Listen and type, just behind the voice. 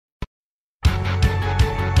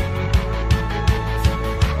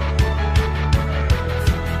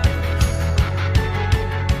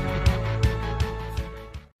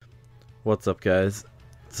What's up, guys?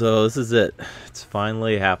 So this is it. It's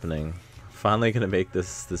finally happening. Finally gonna make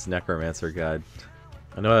this Necromancer guide.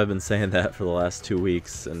 I know I've been saying that for the last 2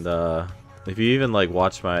 weeks, and if you even like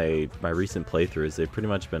watch my recent playthroughs, they've pretty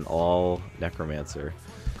much been all Necromancer.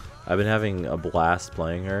 I've been having a blast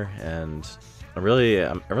playing her, and I'm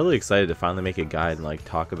really excited to finally make a guide and like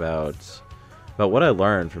talk about what I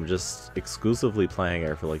learned from just exclusively playing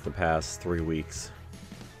her for like the past 3 weeks.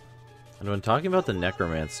 And when talking about the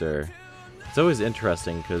Necromancer, it's always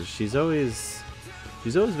interesting because she's always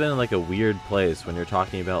been in like a weird place when you're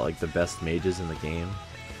talking about like the best mages in the game.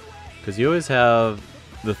 Because you always have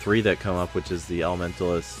the 3 that come up, which is the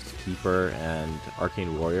Elementalist, Keeper, and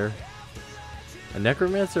Arcane Warrior. And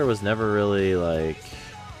Necromancer was never really like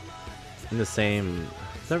in the same,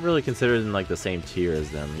 it's not really considered in like the same tier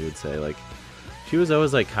as them, you would say. Like, she was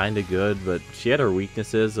always like kind of good, but she had her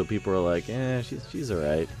weaknesses, so people were like, eh, she's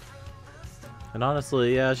alright. And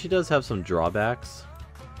honestly, yeah, she does have some drawbacks.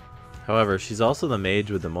 However, she's also the mage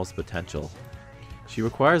with the most potential. She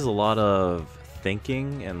requires a lot of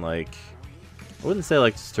thinking and like, I wouldn't say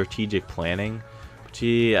like strategic planning, but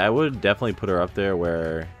I would definitely put her up there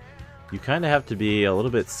where you kind of have to be a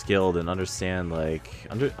little bit skilled and understand like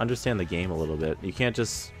understand the game a little bit. You can't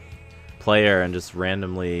just play her and just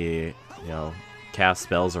randomly, you know, cast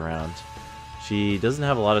spells around. She doesn't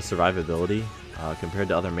have a lot of survivability compared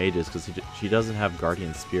to other mages because she doesn't have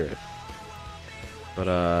Guardian Spirit. But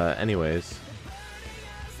anyways,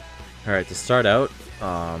 alright, to start out,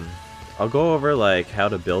 I'll go over like how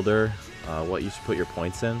to build her, what you should put your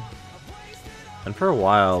points in. And for a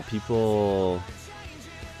while, people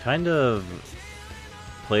kind of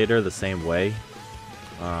played her the same way,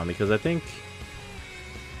 because I think,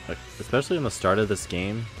 like, especially in the start of this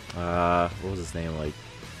game, what was his name, like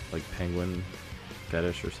Penguin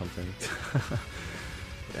Fetish or something?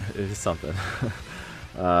 Yeah, it is something.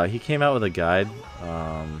 He came out with a guide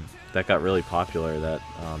that got really popular that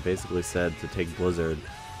basically said to take Blizzard,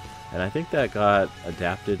 and I think that got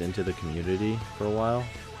adapted into the community for a while.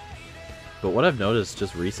 But what I've noticed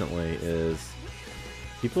just recently is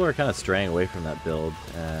people are kind of straying away from that build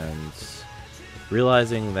and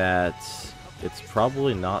realizing that it's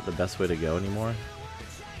probably not the best way to go anymore.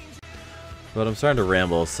 But I'm starting to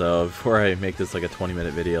ramble, so before I make this like a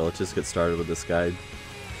 20-minute video, let's just get started with this guide.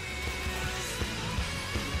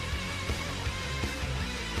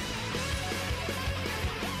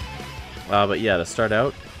 But yeah, to start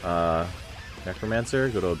out, Necromancer,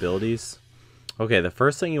 go to abilities. Okay, the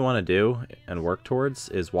first thing you want to do and work towards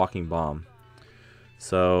is Walking Bomb.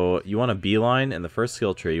 So you want to beeline, in the first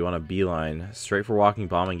skill tree, you want to beeline straight for Walking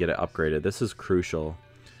Bomb and get it upgraded. This is crucial,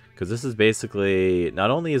 because this is basically, not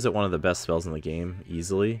only is it one of the best spells in the game,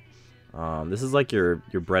 easily, this is like your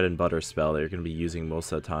bread and butter spell that you're going to be using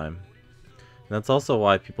most of the time. And that's also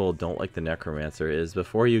why people don't like the Necromancer, is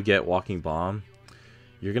before you get Walking Bomb,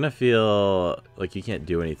 you're going to feel like you can't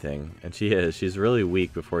do anything. And she's really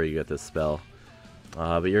weak before you get this spell.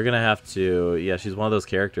 But you're going to have to, yeah, she's one of those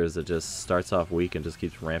characters that just starts off weak and just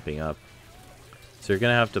keeps ramping up. So you're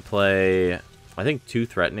going to have to play, I think, 2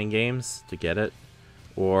 threatening games to get it.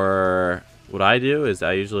 Or what I do is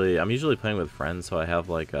I'm usually playing with friends, so I have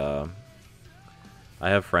like I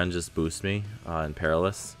have friends just boost me in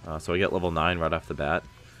Perilous, so I get level 9 right off the bat.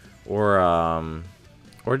 Or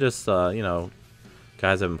just you know,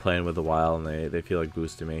 guys I've been playing with a while and they feel like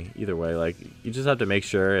boosting me. Either way, like, you just have to make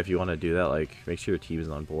sure, if you want to do that, like, make sure your team is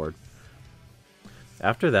on board.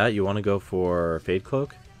 After that, you want to go for Fade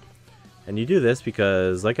Cloak. And you do this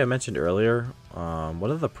because, like I mentioned earlier,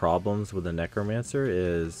 one of the problems with the Necromancer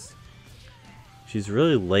is she's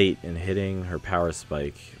really late in hitting her power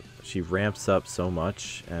spike. She ramps up so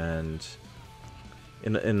much, and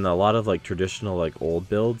in a lot of like traditional like old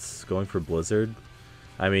builds going for Blizzard,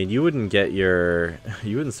 I mean, you wouldn't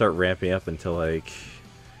start ramping up until like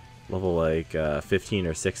level like 15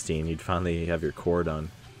 or 16. You'd finally have your core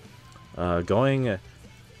done. Going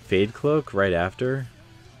Fade Cloak right after,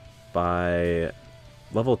 by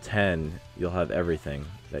level 10, you'll have everything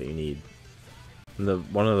that you need.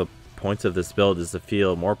 And one of the points of this build is to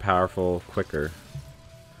feel more powerful, quicker.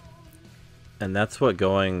 And that's what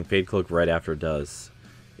going Fade Cloak right after does.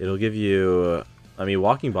 It'll give you, I mean,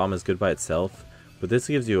 Walking Bomb is good by itself, but this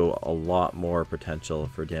gives you a lot more potential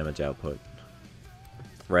for damage output.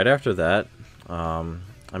 Right after that,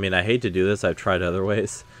 I mean, I hate to do this, I've tried other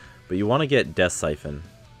ways, but you want to get Death Siphon.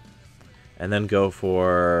 And then go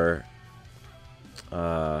for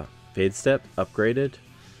Fade Step upgraded.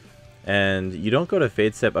 And you don't go to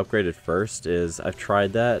Fade Step upgraded first, I've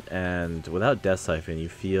tried that, and without Death Siphon you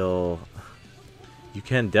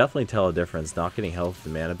can definitely tell a difference not getting health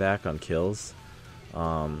and mana back on kills.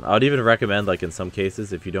 I would even recommend, like, in some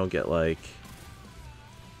cases, if you don't get, like,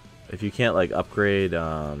 if you can't, like, upgrade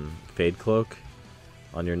Fade Cloak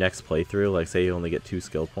on your next playthrough, like, say you only get 2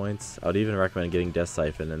 skill points, I would even recommend getting Death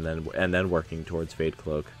Siphon and then working towards Fade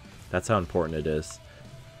Cloak. That's how important it is.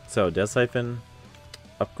 So, Death Siphon,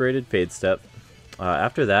 upgraded Fade Step.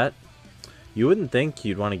 After that, you wouldn't think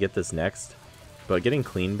you'd want to get this next, but getting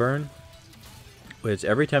Clean Burn, which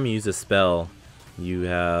every time you use a spell, you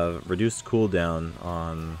have reduced cooldown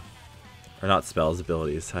on, or not spells,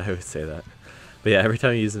 abilities, I always say that. But yeah, every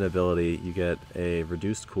time you use an ability, you get a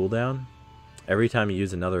reduced cooldown every time you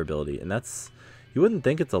use another ability. And that's, you wouldn't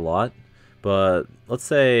think it's a lot, but let's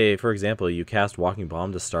say, for example, you cast Walking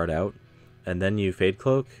Bomb to start out, and then you Fade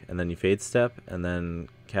Cloak, and then you Fade Step, and then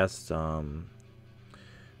cast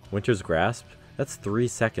Winter's Grasp. That's 3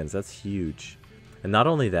 seconds, that's huge. And not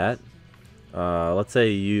only that, let's say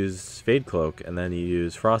you use Fade Cloak, and then you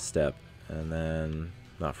use Frost Step, and then,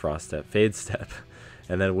 not Frost Step, Fade Step,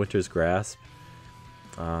 and then Winter's Grasp.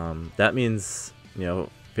 That means, you know,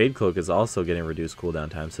 Fade Cloak is also getting reduced cooldown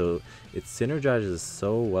time, so it synergizes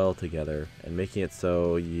so well together, and making it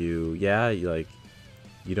so you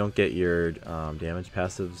don't get your damage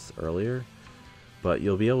passives earlier, but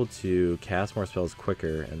you'll be able to cast more spells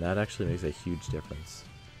quicker, and that actually makes a huge difference.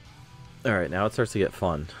 Alright, now it starts to get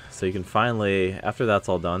fun. So you can finally, after that's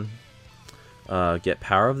all done, get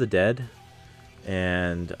Power of the Dead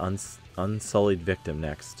and Unsullied Victim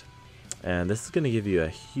next. And this is going to give you a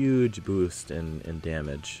huge boost in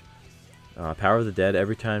damage. Power of the Dead,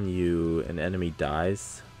 every time an enemy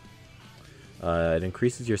dies, it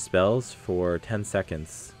increases your spells for 10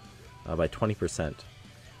 seconds by 20%.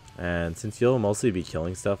 And since you'll mostly be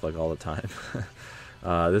killing stuff like all the time,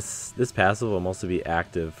 this passive will mostly be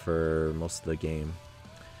active for most of the game.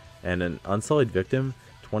 And an Unsullied Victim,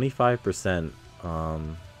 25%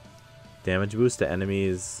 damage boost to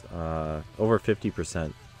enemies, over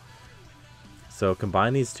 50%. So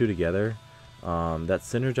combine these two together, that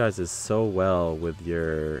synergizes so well with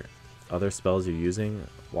your other spells you're using,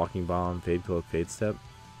 Walking Bomb, Fade Cloak, Fade Step.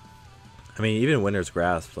 I mean, even Winter's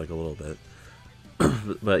Grasp, like a little bit,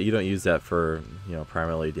 but you don't use that for, you know,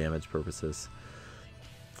 primarily damage purposes.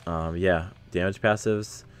 Yeah, damage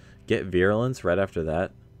passives, get Virulence right after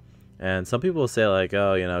that. And some people will say like,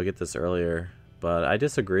 oh, you know, get this earlier, but I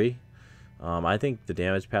disagree. I think the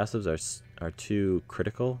damage passives are too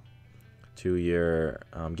critical to your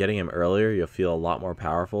getting him earlier. You'll feel a lot more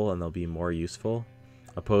powerful and they'll be more useful,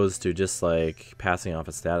 opposed to just like passing off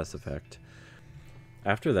a status effect.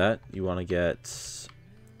 After that, you want to get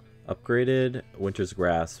upgraded Winter's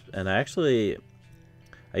Grasp, and I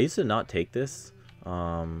used to not take this,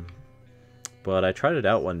 but I tried it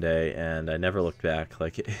out one day and I never looked back.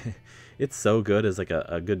 Like it's so good as like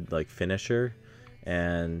a good like finisher,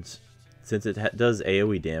 and since it does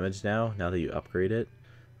AoE damage now that you upgrade it,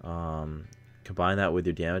 combine that with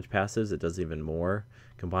your damage passives, it does even more.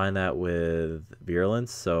 Combine that with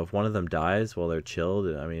Virulence, so if one of them dies while they're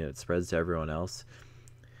chilled, I mean, it spreads to everyone else.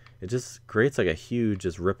 It just creates like a huge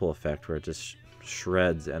just ripple effect where it just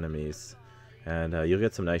shreds enemies, and you'll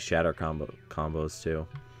get some nice shatter combos too.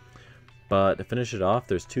 But to finish it off,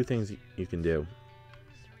 there's 2 things you can do.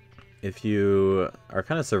 If you are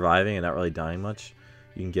kind of surviving and not really dying much,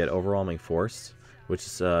 you can get Overwhelming Force, which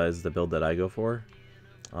is the build that I go for.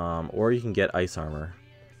 Or you can get Ice Armor.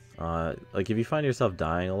 Like if you find yourself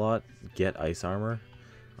dying a lot, get Ice Armor.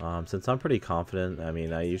 Since I'm pretty confident, I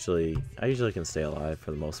mean, I usually can stay alive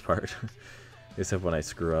for the most part, except when I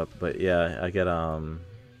screw up. But yeah, I get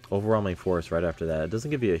Overwhelming Force right after that. It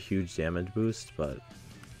doesn't give you a huge damage boost, but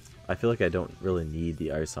I feel like I don't really need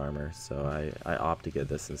the Ice Armor, so I opt to get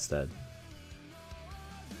this instead.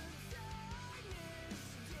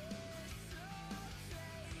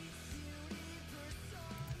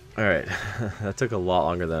 Alright, that took a lot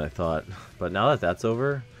longer than I thought, but now that that's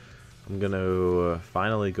over, I'm going to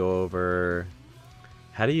finally go over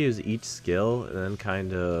how to use each skill, and then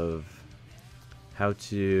kind of how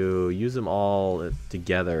to use them all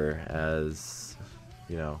together as,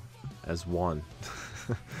 you know, as one.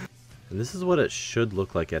 And this is what it should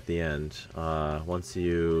look like at the end, once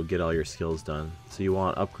you get all your skills done. So you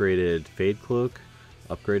want upgraded Fade Cloak,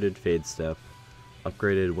 upgraded Fade Step,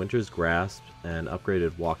 upgraded Winter's Grasp, and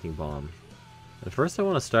upgraded Walking Bomb. And first I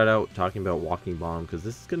want to start out talking about Walking Bomb, because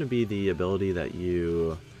this is going to be the ability that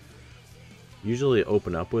you usually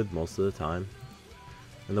open up with most of the time.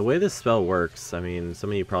 And the way this spell works, I mean,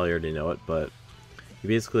 some of you probably already know it, but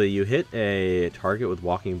you hit a target with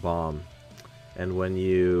Walking Bomb, and when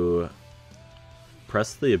you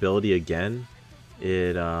press the ability again,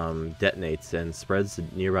 it detonates and spreads to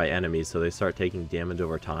nearby enemies, so they start taking damage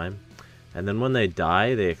over time. and then when they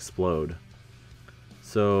die, they explode.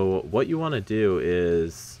 So what you want to do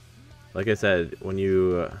is, like I said, when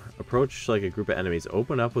you approach like a group of enemies,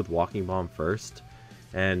 open up with Walking Bomb first,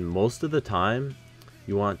 and most of the time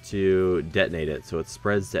you want to detonate it so it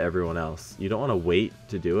spreads to everyone else. You don't want to wait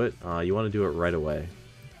to do it, you want to do it right away.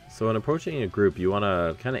 So when approaching a group, you want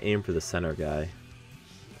to kind of aim for the center guy.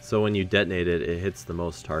 So when you detonate it, it hits the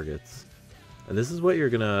most targets. And this is what you're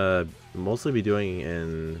going to mostly be doing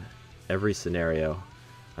in every scenario.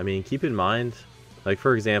 I mean, keep in mind, like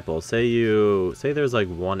for example, say there's like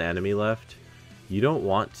one enemy left. You don't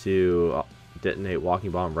want to detonate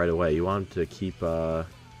Walking Bomb right away. You want to keep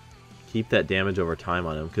that damage over time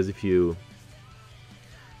on him, because if you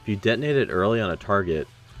detonate it early on a target,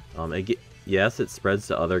 yes, it spreads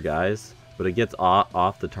to other guys, but it gets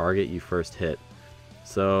off the target you first hit.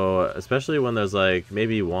 So especially when there's like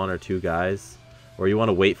maybe one or two guys, or you want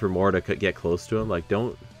to wait for more to get close to him, like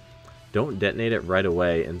don't detonate it right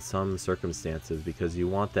away in some circumstances, because you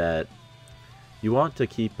want to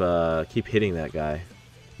keep hitting that guy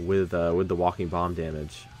with the Walking Bomb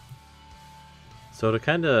damage. So to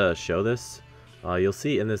kind of show this, you'll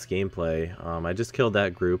see in this gameplay, I just killed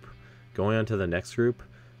that group. Going on to the next group,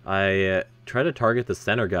 I try to target the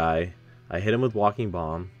center guy. I hit him with Walking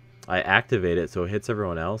Bomb. I activate it so it hits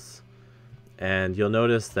everyone else, and you'll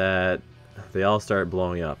notice that they all start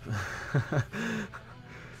blowing up.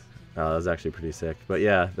 That was actually pretty sick. But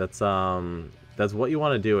yeah, that's what you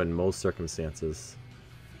want to do in most circumstances.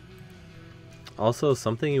 Also,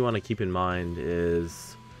 something you want to keep in mind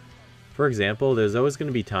is, for example, there's always going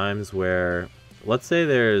to be times where, let's say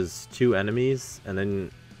there's two enemies, and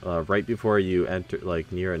then right before you enter,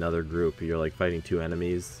 like near another group, you're like fighting two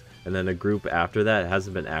enemies, and then a group after that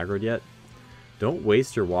hasn't been aggroed yet. Don't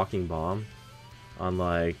waste your Walking Bomb on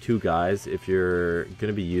like two guys if you're going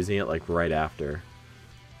to be using it like right after.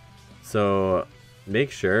 So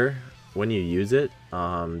make sure when you use it,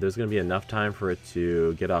 there's going to be enough time for it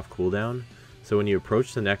to get off cooldown. So when you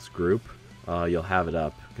approach the next group, you'll have it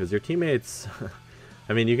up. Because your teammates,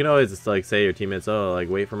 I mean, you can always just like say your teammates, oh, like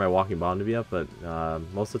wait for my Walking Bomb to be up, but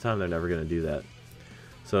most of the time they're never going to do that.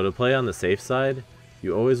 So to play on the safe side,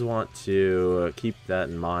 you always want to keep that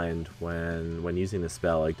in mind when using the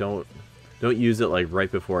spell. Like don't use it like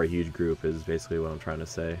right before a huge group is basically what I'm trying to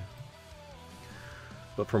say.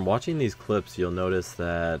 But from watching these clips, you'll notice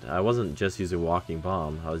that I wasn't just using Walking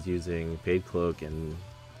Bomb. I was using Fade Cloak and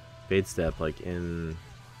Fade Step like in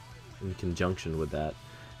conjunction with that.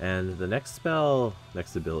 And the next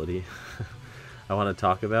ability I want to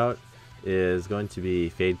talk about is going to be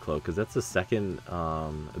Fade Cloak, because that's the second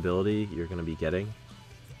ability you're going to be getting.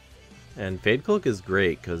 And Fade Cloak is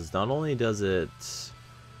great because not only does it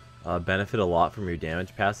benefit a lot from your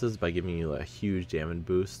damage passes by giving you a huge damage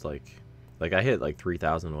boost, like I hit like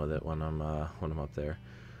 3,000 with it when I'm up there.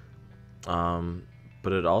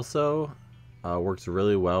 But it also works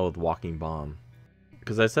really well with Walking Bomb.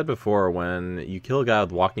 Because I said before, when you kill a guy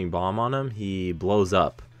with Walking Bomb on him, he blows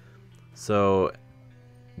up. So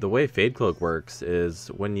the way Fade Cloak works is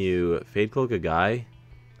when you Fade Cloak a guy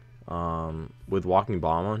with Walking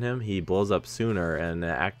Bomb on him, he blows up sooner, and it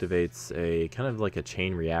activates a kind of like a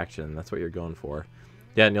chain reaction. That's what you're going for.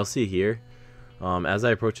 Yeah, and you'll see here, as I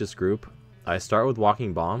approach this group, I start with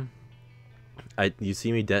Walking Bomb. You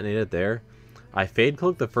see me detonate it there. I Fade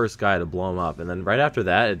Cloak the first guy to blow him up, and then right after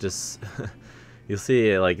that, it just you'll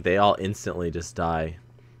see like they all instantly just die.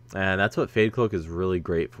 And that's what Fade Cloak is really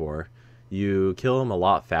great for. You kill them a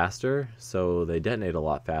lot faster, so they detonate a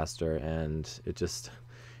lot faster, and it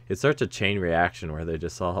starts a chain reaction where they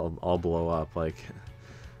just all blow up. Like,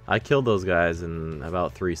 I killed those guys in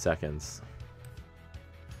about 3 seconds.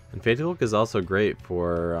 And Fade Cloak is also great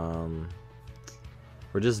for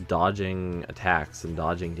just dodging attacks and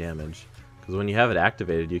dodging damage, because when you have it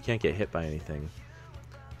activated, you can't get hit by anything.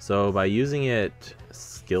 So by using it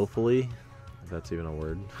skillfully, if that's even a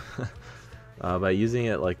word, by using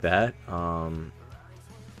it like that,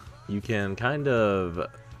 you can kind of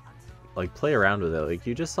like play around with it. Like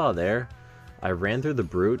you just saw there, I ran through the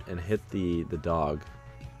brute and hit the dog,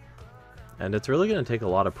 and it's really going to take a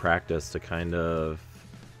lot of practice to kind of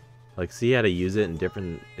like see how to use it in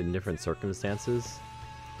different circumstances.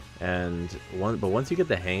 But once you get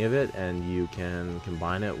the hang of it and you can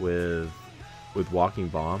combine it with Walking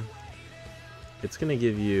Bomb, it's going to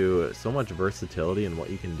give you so much versatility in what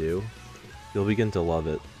you can do. You'll begin to love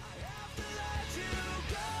it.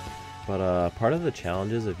 But part of the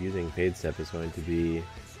challenges of using Fade Step is going to be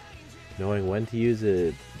knowing when to use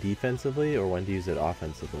it defensively or when to use it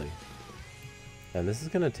offensively. And this is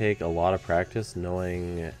going to take a lot of practice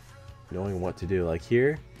knowing what to do. Like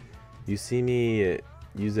here, you see me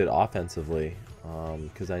use it offensively,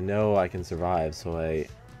 because I know I can survive. So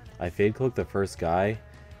I Fade Cloak the first guy,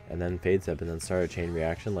 and then Fade Step, and then start a chain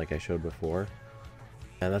reaction like I showed before.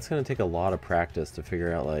 And that's going to take a lot of practice to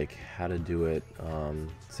figure out like how to do it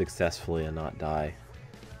successfully and not die.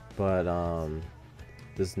 But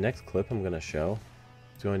this next clip I'm going to show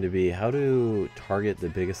is going to be how to target the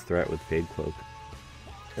biggest threat with Fade Cloak.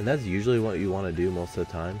 And that's usually what you want to do most of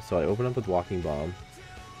the time. So I open up with Walking Bomb,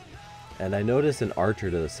 and I notice an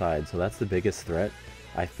archer to the side, so that's the biggest threat.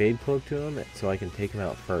 I Fade Cloak to him so I can take him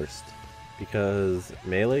out first, because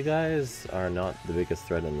melee guys are not the biggest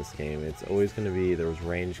threat in this game. It's always going to be those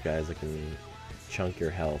range guys that can chunk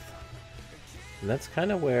your health. And that's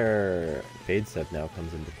kind of where Fade Step now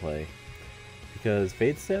comes into play. Because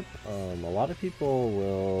Fade Step, a lot of people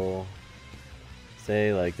will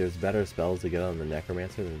say like there's better spells to get on the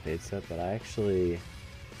Necromancer than Fade Step, but I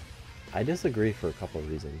disagree for a couple of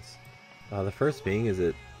reasons. The first being is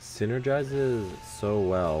it synergizes so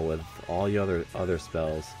well with all the other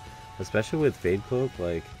spells, especially with Fade Cloak.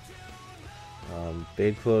 Like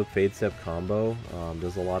Fade Cloak, Fade Step combo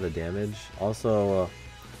does a lot of damage. Also,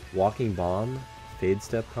 Walking Bomb, Fade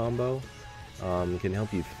Step combo can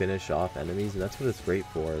help you finish off enemies, and that's what it's great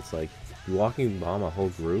for. It's like you Walking Bomb a whole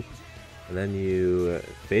group, and then you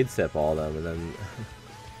Fade Step all of them, and then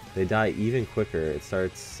they die even quicker. It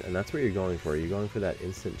starts, and that's what you're going for. You're going for that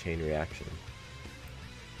instant chain reaction.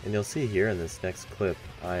 And you'll see here in this next clip,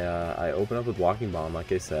 I open up with Walking Bomb,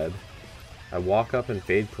 like I said. I walk up and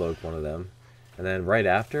Fade Cloak one of them, and then right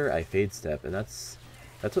after I Fade Step, and that's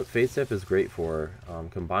what Fade Step is great for.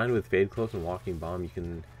 Combined with Fade Cloak and Walking Bomb,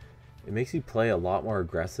 it makes you play a lot more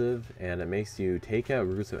aggressive, and it makes you take out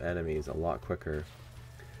groups of enemies a lot quicker.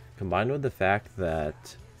 Combined with the fact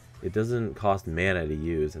that it doesn't cost mana to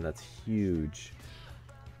use, and that's huge.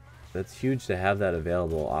 That's huge to have that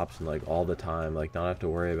available option like all the time, like not have to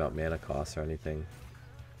worry about mana costs or anything.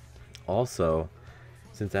 Also,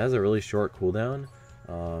 since it has a really short cooldown,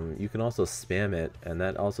 you can also spam it, and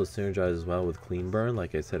that also synergizes well with Clean Burn,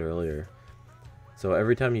 like I said earlier. So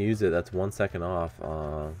every time you use it, that's 1 second off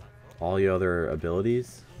all your other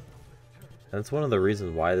abilities. And that's one of the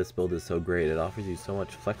reasons why this build is so great. It offers you so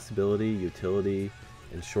much flexibility, utility,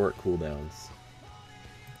 and short cooldowns.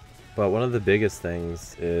 But one of the biggest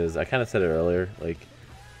things is, I kind of said it earlier, like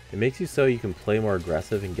it makes you so you can play more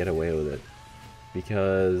aggressive and get away with it.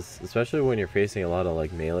 Because especially when you're facing a lot of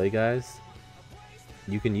like melee guys,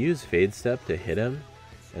 you can use Fade Step to hit him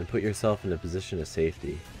and put yourself in a position of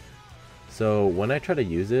safety. So when I try to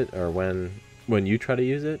use it, or when you try to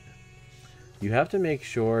use it, you have to make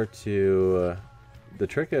sure to the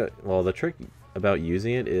trick about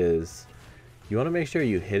using it is you want to make sure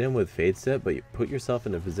you hit him with Fade Step, but you put yourself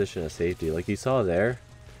in a position of safety. Like you saw there,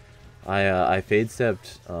 I Fade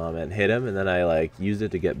Stepped and hit him, and then I like used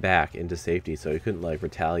it to get back into safety so he couldn't like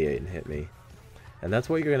retaliate and hit me. And that's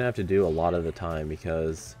what you're gonna have to do a lot of the time,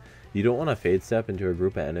 because you don't want to Fade Step into a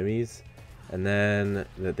group of enemies and then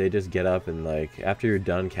that they just get up and like after you're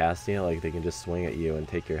done casting it, like they can just swing at you and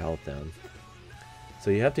take your health down. So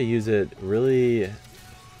you have to use it really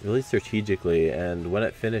strategically, and when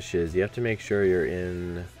it finishes, you have to make sure you're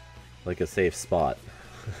in like a safe spot.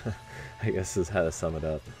 I guess is how to sum it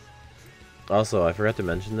up. Also, I forgot to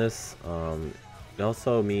mention this. It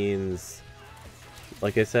also means,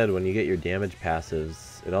 like I said, when you get your damage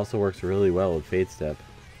passives, it also works really well with Fade Step.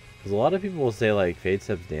 Because a lot of people will say like Fade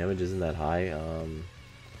Step's damage isn't that high.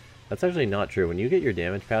 That's actually not true. When you get your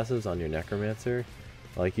damage passives on your Necromancer,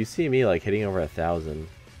 like you see me like hitting over 1,000.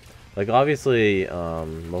 Like obviously,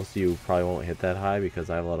 most of you probably won't hit that high because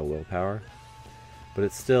I have a lot of willpower. But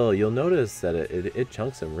it's still, you'll notice that it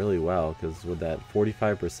chunks them really well, because with that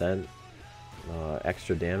 45%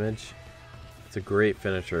 extra damage, it's a great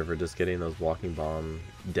finisher for just getting those Walking Bomb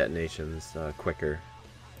detonations quicker.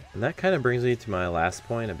 And that kind of brings me to my last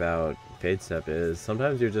point about Fade Step is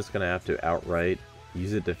sometimes you're just going to have to outright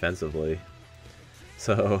use it defensively.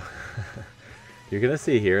 So you're going to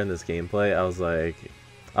see here in this gameplay,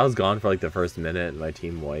 I was gone for like the first minute and my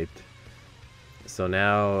team wiped. So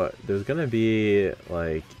now there's going to be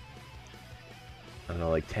like, I don't know,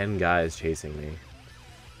 like 10 guys chasing me.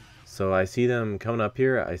 So I see them coming up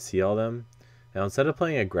here, I see all them. Now instead of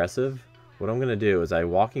playing aggressive, what I'm going to do is I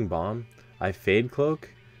Walking Bomb, I Fade Cloak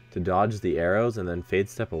to dodge the arrows, and then Fade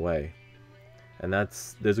Step away. And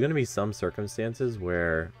there's going to be some circumstances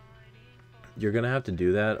where you're going to have to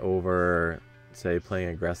do that over, say, playing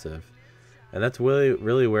aggressive. And that's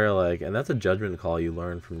really where like, and that's a judgment call you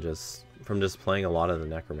learn from just playing a lot of the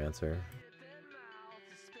Necromancer.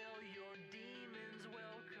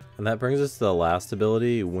 And that brings us to the last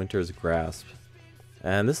ability, Winter's Grasp.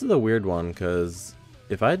 And this is a weird one because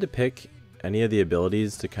if I had to pick any of the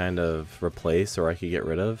abilities to kind of replace or I could get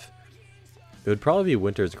rid of, it would probably be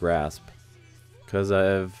Winter's Grasp. Because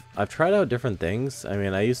I've tried out different things. I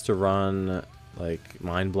mean, I used to run like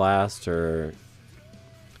Mind Blast or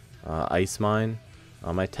Ice Mine.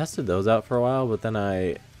 I tested those out for a while, but then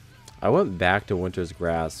I went back to Winter's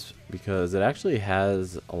Grasp because it actually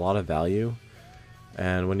has a lot of value.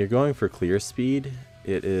 And when you're going for clear speed,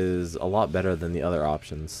 it is a lot better than the other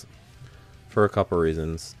options for a couple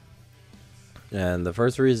reasons. And the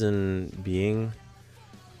first reason being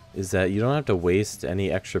is that you don't have to waste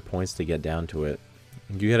any extra points to get down to it.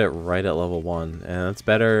 You get it right at level 1, and that's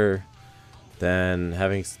better than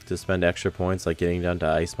having to spend extra points like getting down to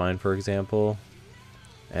Ice Mine, for example,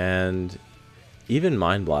 and even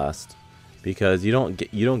Mind Blast, because you don't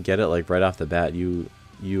get it like right off the bat. You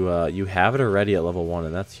have it already at level 1,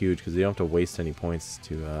 and that's huge because you don't have to waste any points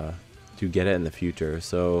to get it in the future.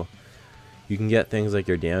 So you can get things like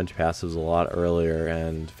your damage passives a lot earlier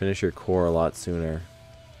and finish your core a lot sooner.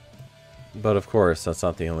 But of course, that's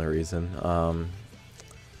not the only reason.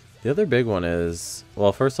 The other big one is,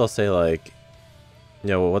 well, first I'll say, like, you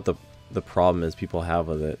know, what the problem is people have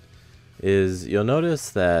with it is you'll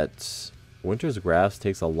notice that Winter's Grasp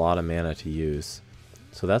takes a lot of mana to use.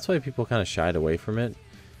 So that's why people kind of shied away from it,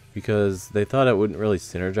 because they thought it wouldn't really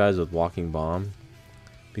synergize with Walking Bomb.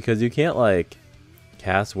 Because you can't, like,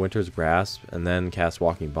 cast Winter's Grasp and then cast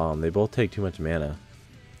Walking Bomb. They both take too much mana.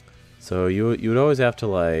 So you would always have to,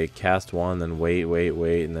 like, cast one, then wait,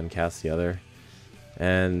 and then cast the other.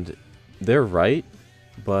 And they're right,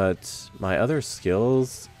 but my other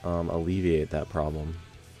skills alleviate that problem.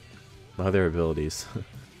 My other abilities.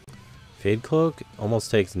 Fade Cloak almost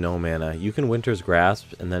takes no mana. You can Winter's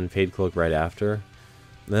Grasp and then Fade Cloak right after.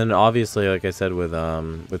 And then obviously, like I said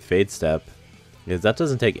with Fade Step, is that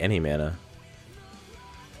doesn't take any mana.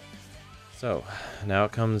 So now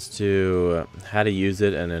it comes to how to use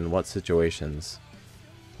it and in what situations.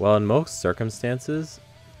 Well, in most circumstances,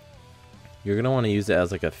 you're going to want to use it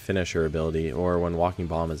as like a finisher ability or when Walking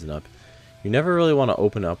Bomb isn't up. You never really want to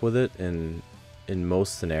open up with it in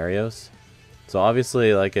most scenarios. So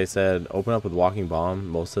obviously, like I said, open up with Walking Bomb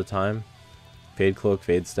most of the time. Fade Cloak,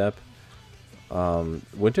 Fade Step.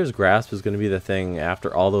 Winter's Grasp is going to be the thing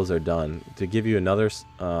after all those are done to give you another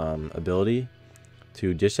ability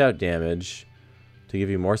to dish out damage, to give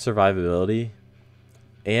you more survivability,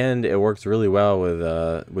 and it works really well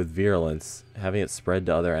with Virulence, having it spread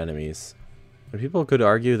to other enemies. And people could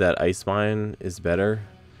argue that Ice Mine is better,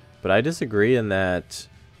 but I disagree in that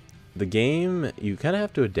the game, you kind of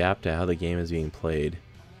have to adapt to how the game is being played.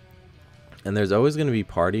 And there's always going to be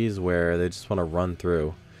parties where they just want to run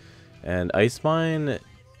through. And Ice Mine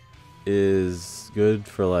is good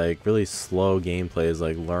for like really slow gameplays,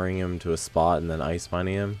 like luring him to a spot and then Ice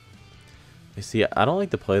Mining him. You see, I don't like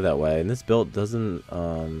to play that way, and this build isn't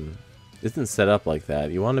set up like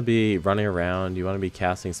that. You want to be running around, you want to be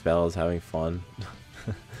casting spells, having fun.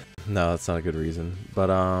 No, that's not a good reason. But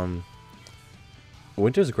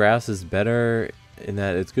Winter's Grasp is better in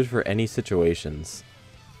that it's good for any situations.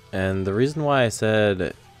 And the reason why I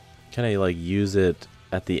said kind of like use it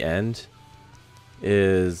at the end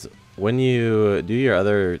is when you do your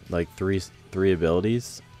other like three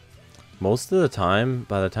abilities, most of the time,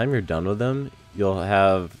 by the time you're done with them, you'll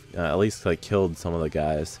have at least like killed some of the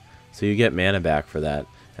guys. So you get mana back for that.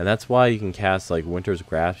 And that's why you can cast like Winter's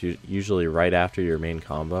Grasp usually right after your main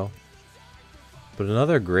combo. But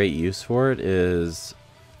another great use for it is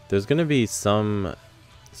there's going to be some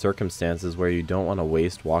circumstances where you don't want to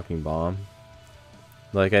waste Walking Bomb.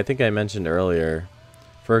 Like I think I mentioned earlier,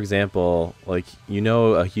 for example, like you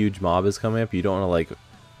know a huge mob is coming up, you don't want to like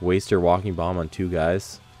waste your Walking Bomb on 2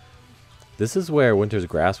 guys. This is where Winter's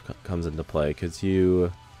Grasp comes into play, because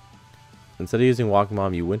you, instead of using Walking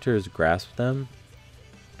Bomb, you Winter's Grasp them,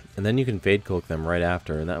 and then you can Fade Cloak them right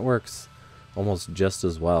after, and that works almost just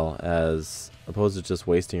as well as opposed to just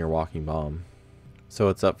wasting your Walking Bomb. So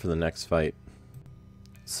it's up for the next fight.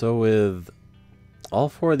 So with all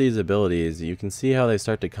 4 of these abilities, you can see how they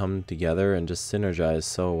start to come together and just synergize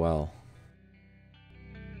so well.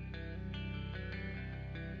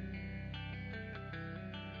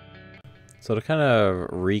 So to kind of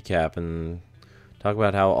recap and talk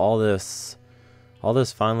about how all this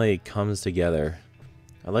finally comes together,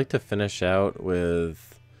 I'd like to finish out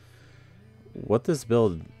with what this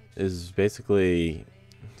build is basically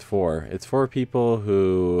for. It's for people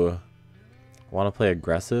who want to play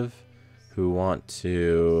aggressive, who want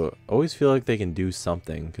to always feel like they can do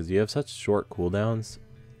something, because you have such short cooldowns.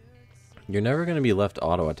 You're never going to be left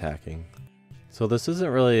auto-attacking. So this isn't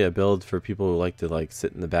really a build for people who like to like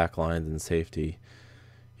sit in the back lines in safety.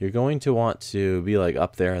 you're going to want to be like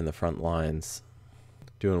up there in the front lines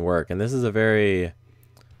doing work. And this is a very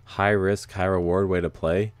high risk, high reward way to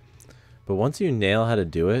play. But once you nail how to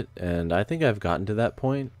do it, and I think I've gotten to that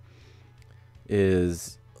point,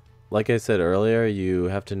 is like I said earlier, you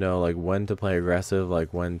have to know like when to play aggressive,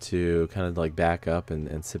 like when to kind of like back up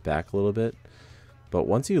and sit back a little bit. But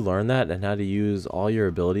once you learn that and how to use all your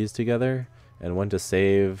abilities together, and when to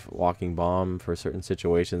save Walking Bomb for certain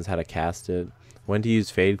situations, how to cast it, when to use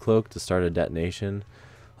Fade Cloak to start a detonation,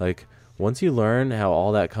 like once you learn how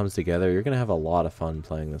all that comes together, you're going to have a lot of fun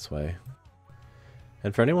playing this way.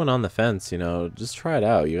 And for anyone on the fence, you know, just try it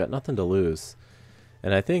out. You got nothing to lose.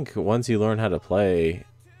 And I think once you learn how to play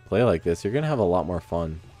like this, you're going to have a lot more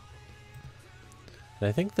fun. And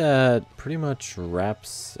I think that pretty much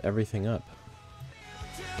wraps everything up.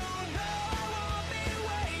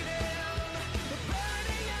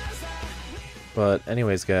 But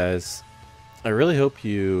anyways, guys, I really hope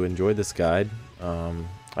you enjoyed this guide.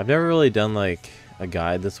 I've never really done like a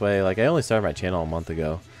guide this way. Like I only started my channel a month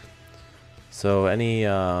ago. So any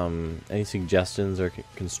suggestions or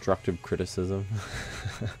constructive criticism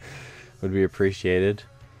would be appreciated.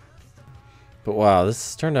 But wow,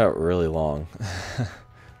 this turned out really long.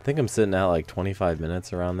 I think I'm sitting at like 25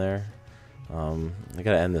 minutes around there. I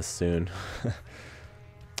gotta end this soon.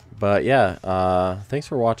 But yeah, thanks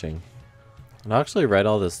for watching. And I'll actually write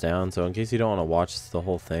all this down, so in case you don't want to watch the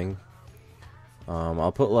whole thing,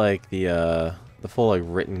 I'll put like the full like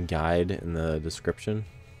written guide in the description.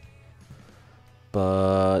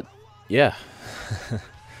 But yeah, I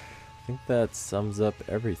think that sums up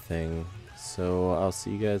everything. So I'll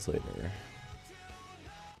see you guys later.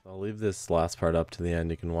 I'll leave this last part up to the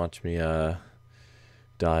end. You can watch me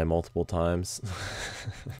die multiple times.